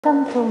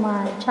Welcome to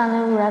my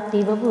channel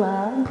RockDiva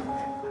vlog.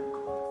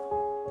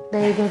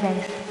 There you go,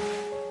 guys.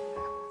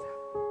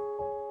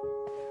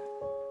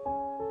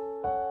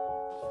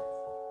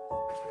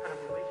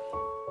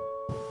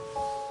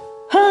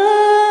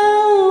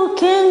 How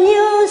can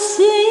you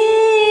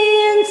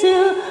see into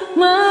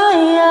my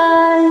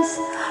eyes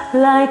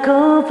like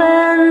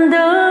open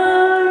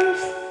doors,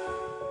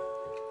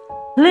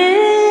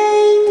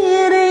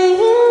 leading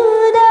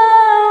you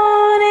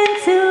down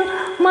into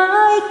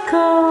my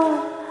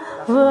core?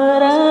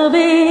 But I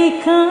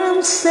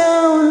become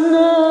so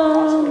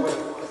numb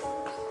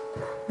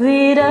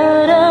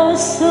without a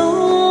soul.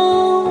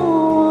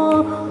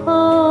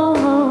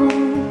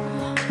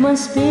 My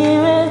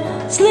spirit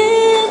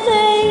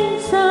sleeping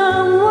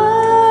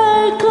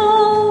somewhere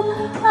cold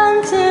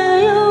until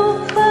you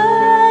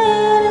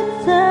find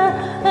it there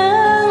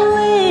and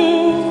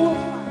leave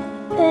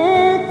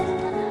it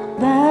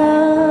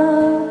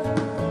back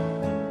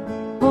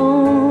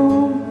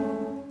home.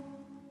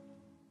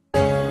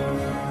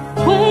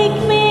 Wake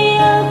me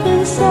up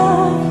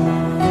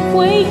inside,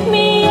 wake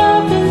me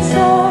up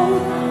inside.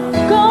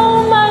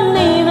 Call my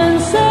name and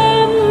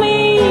save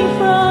me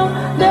from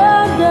the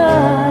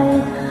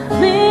dark.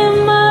 Be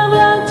my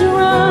blood to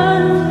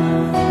run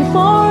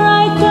before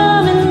I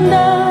come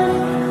undone.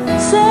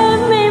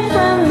 Save me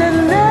from the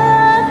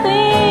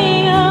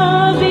nothing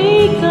I've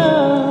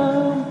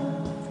become.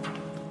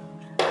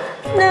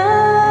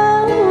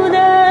 Now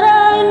that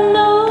I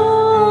know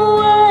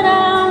what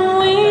I'm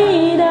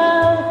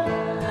without,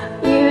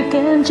 you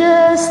can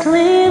just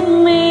leave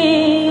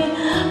me,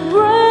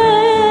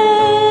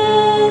 breathe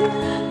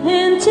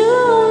into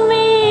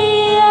me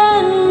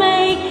and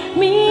make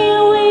me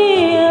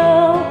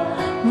real.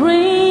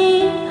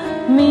 Bring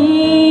me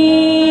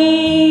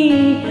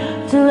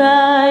to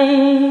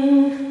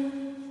life.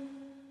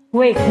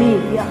 Wake me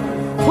up,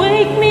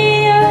 wake me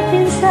up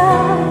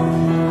inside,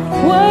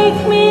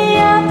 wake me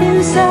up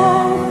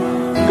inside.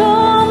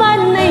 Call my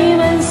name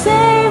and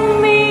save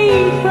me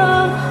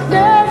from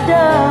the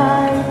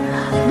dark.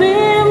 Be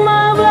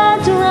my blood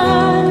to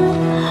run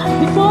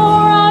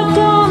before I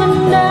come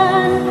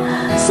undone.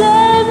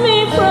 Save me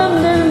from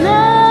the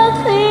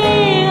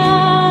nothing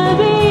I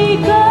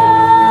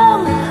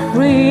become.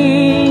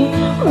 Bring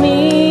me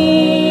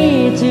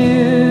to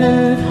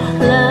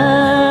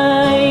life.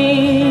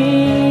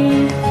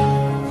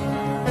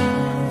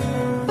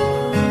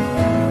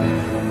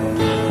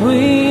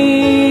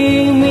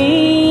 Bring me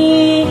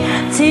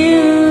to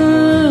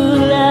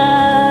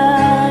life.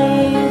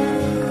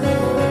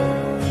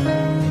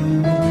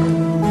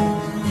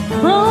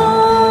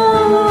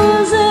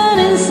 Frozen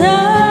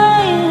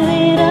inside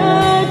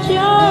without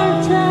your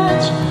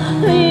touch,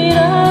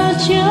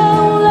 without your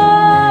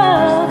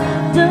love,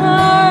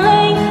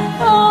 darling.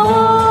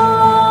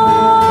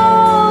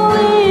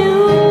 Only you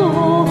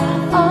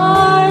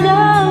are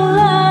the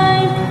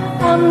life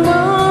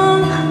among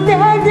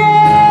the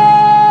dead.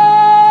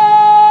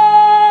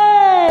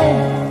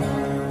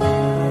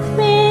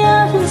 Me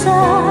up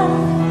inside,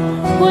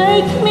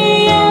 wake me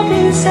up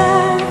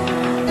inside.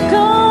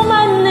 Call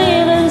my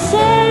name and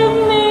save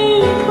me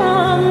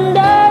from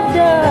the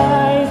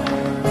dark.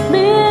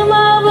 Be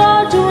my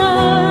blood to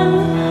run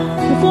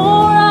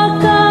before I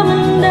come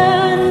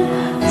undone.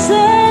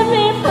 Save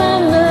me from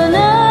the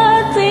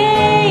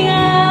nothing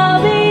I'll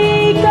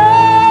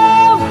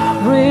become.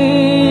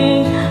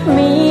 Bring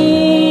me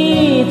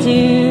to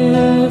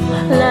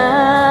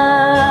life.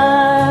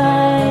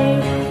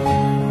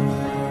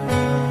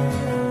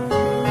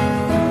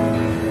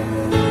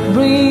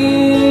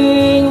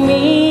 Bring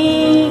me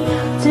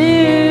to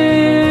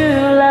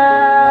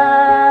life.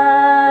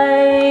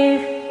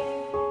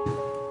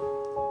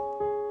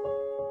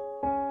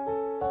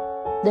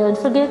 Don't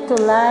forget to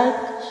like,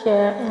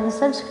 share, and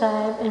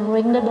subscribe, and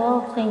ring the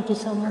bell. Thank you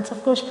so much.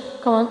 Of course,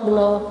 comment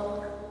below.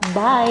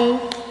 Bye.